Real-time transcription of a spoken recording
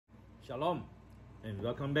Shalom and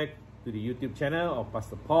welcome back to the YouTube channel of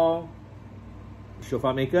Pastor Paul,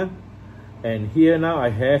 ShofarMaker. And here now I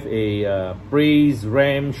have a praise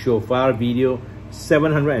ram shofar video,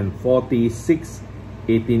 746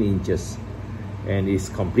 18 inches, and it's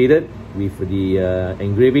completed with the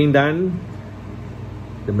engraving done,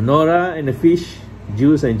 the menorah and the fish,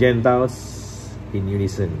 Jews and Gentiles in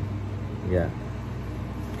unison. Yeah,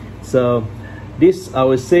 so this, I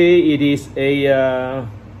would say, it is a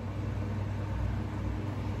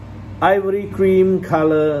ivory cream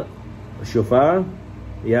color shofar.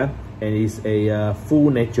 Yeah, and it's a full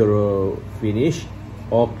natural finish.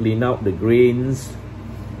 All clean out the grains.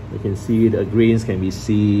 You can see the grains can be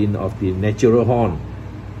seen of the natural horn.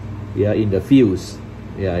 Yeah, in the fields.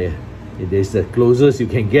 Yeah. It is the closest you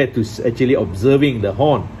can get to actually observing the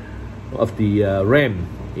horn of the ram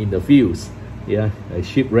in the fields. Yeah, a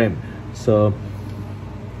sheep ram. So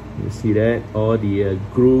you see that all the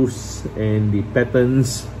grooves and the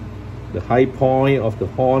patterns, the high point of the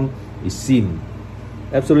horn is seen.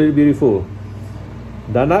 Absolutely beautiful.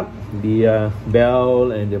 Done up, the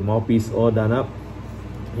bell and the mouthpiece all done up.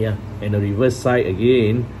 Yeah, and the reverse side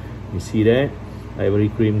again, you see that ivory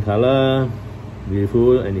cream color,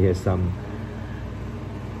 beautiful, and it has some,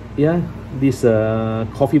 yeah, these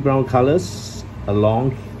coffee brown colors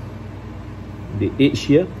along the edge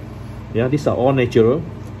here. Yeah, these are all natural.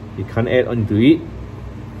 You can't add onto it.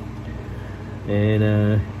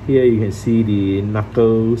 And here you can see the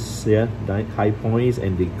knuckles, yeah, the high points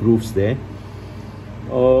and the grooves there,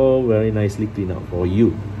 all very nicely cleaned up for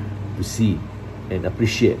you to see and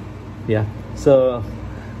appreciate. Yeah, so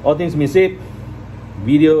all things being said,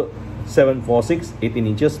 video 746 18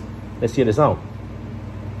 inches. Let's hear the sound.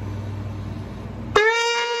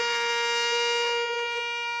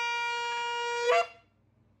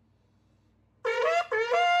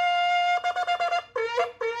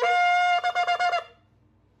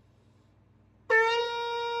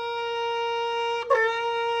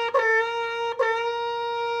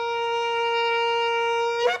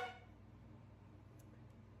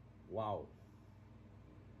 Wow,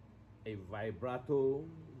 a vibrato,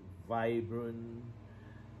 vibrant,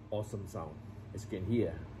 awesome sound. As you can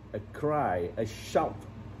hear, a cry, a shout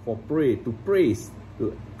for praise,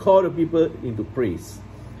 to call the people into praise.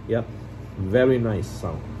 Yeah, very nice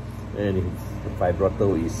sound, and the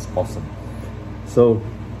vibrato is awesome. So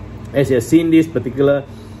as you have seen this particular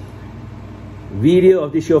video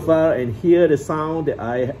of the shofar and hear the sound that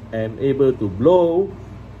I am able to blow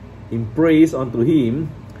in praise unto him,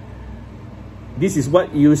 this is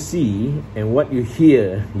what you see and what you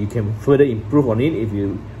hear. You can further improve on it. If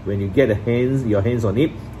you, when you get your hands on it,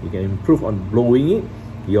 you can improve on blowing it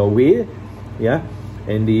your way. Yeah,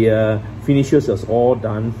 and the finishes is all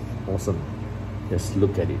done awesome. Just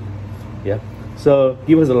look at it. Yeah, so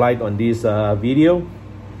give us a like on this video,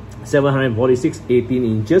 746 18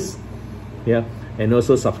 inches. Yeah, and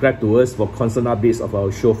also subscribe to us for constant updates of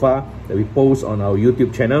our shofar that we post on our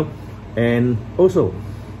YouTube channel. And also,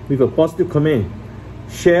 with a positive comment,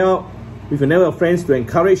 share out with your network of friends to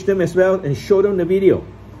encourage them as well, and show them the video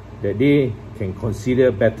that they can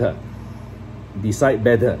consider better, decide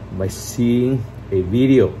better by seeing a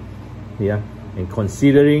video. Yeah, and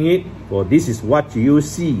considering it, for this is what you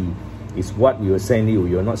see, is what we will send you.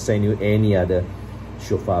 We will not send you any other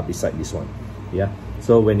shofar beside this one. Yeah,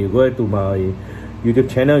 so when you go to my YouTube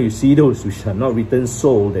channel, you see those which are not written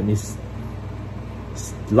sold, that means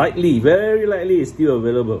likely, very likely, is still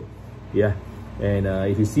available. Yeah, and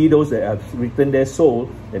if you see those that have written there sold,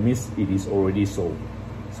 that means it is already sold.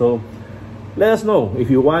 So let us know if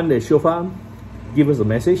you want the shofar. Give us a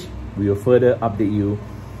message. We will further update you,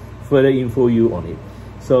 further info you on it.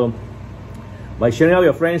 So by sharing out with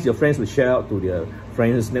your friends will share out to their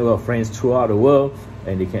friends, network of friends throughout the world,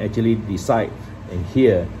 and they can actually decide and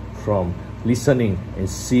hear from listening and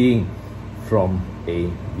seeing from a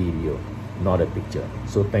video, not a picture.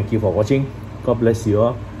 So thank you for watching. God bless you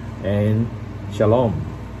all, and shalom.